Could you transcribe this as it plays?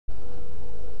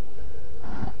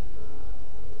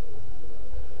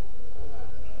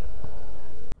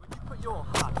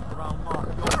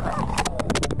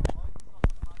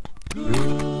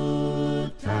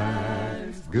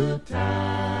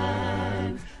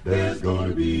there's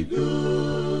gonna be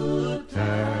good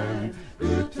time,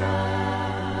 good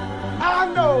time.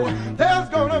 I know there's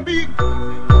gonna be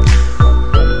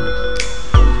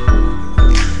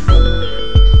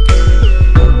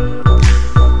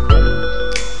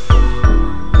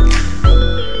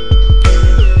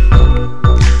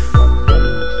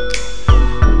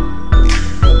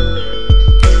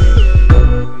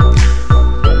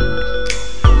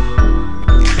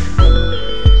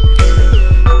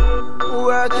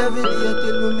work every day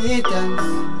till we meet ends.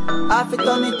 I fi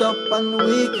turn it up on the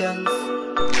weekends.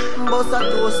 Bust a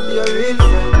toast to your real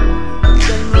friend.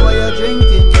 Tell me what you're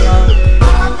drinking, yeah.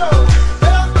 I know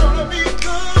there's gonna be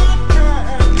good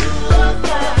time, good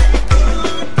time,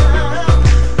 good time.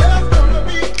 There's gonna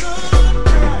be good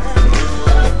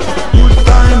time, good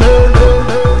time, good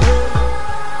time.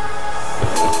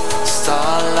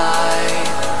 Starlight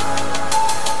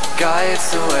guides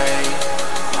the way.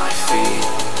 My feet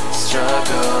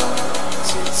struggle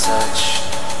to touch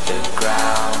the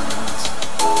ground.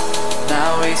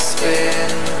 Now we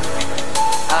spin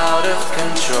out of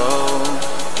control.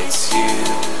 It's you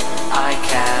I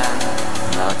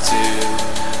cannot do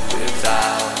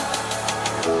without.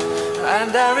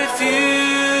 And I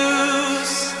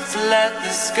refuse to let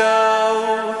this go.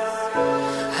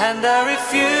 And I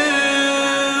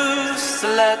refuse to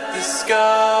let this go.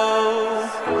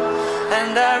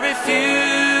 And I refuse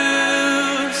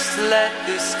to let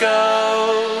this go.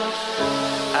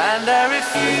 And I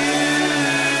refuse.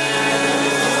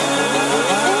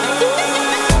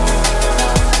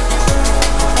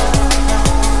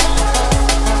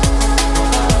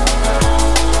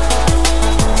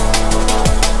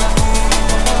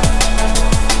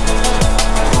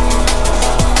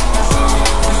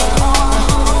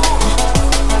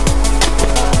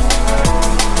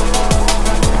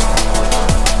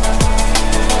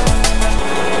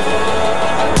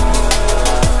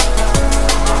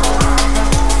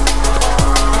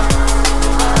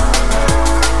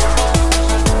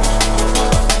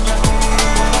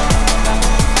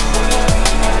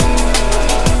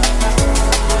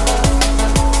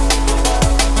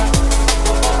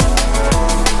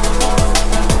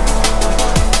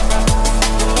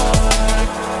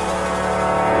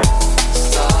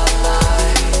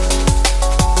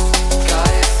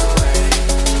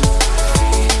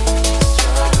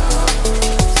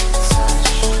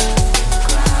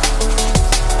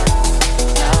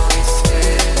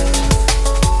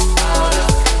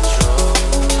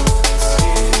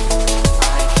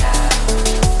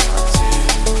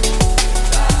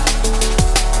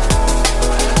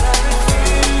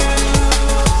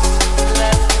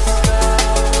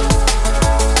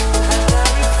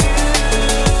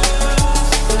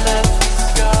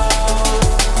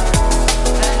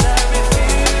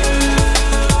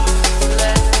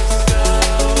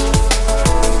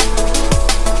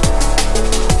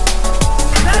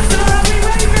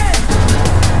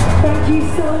 Thank you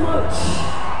so much.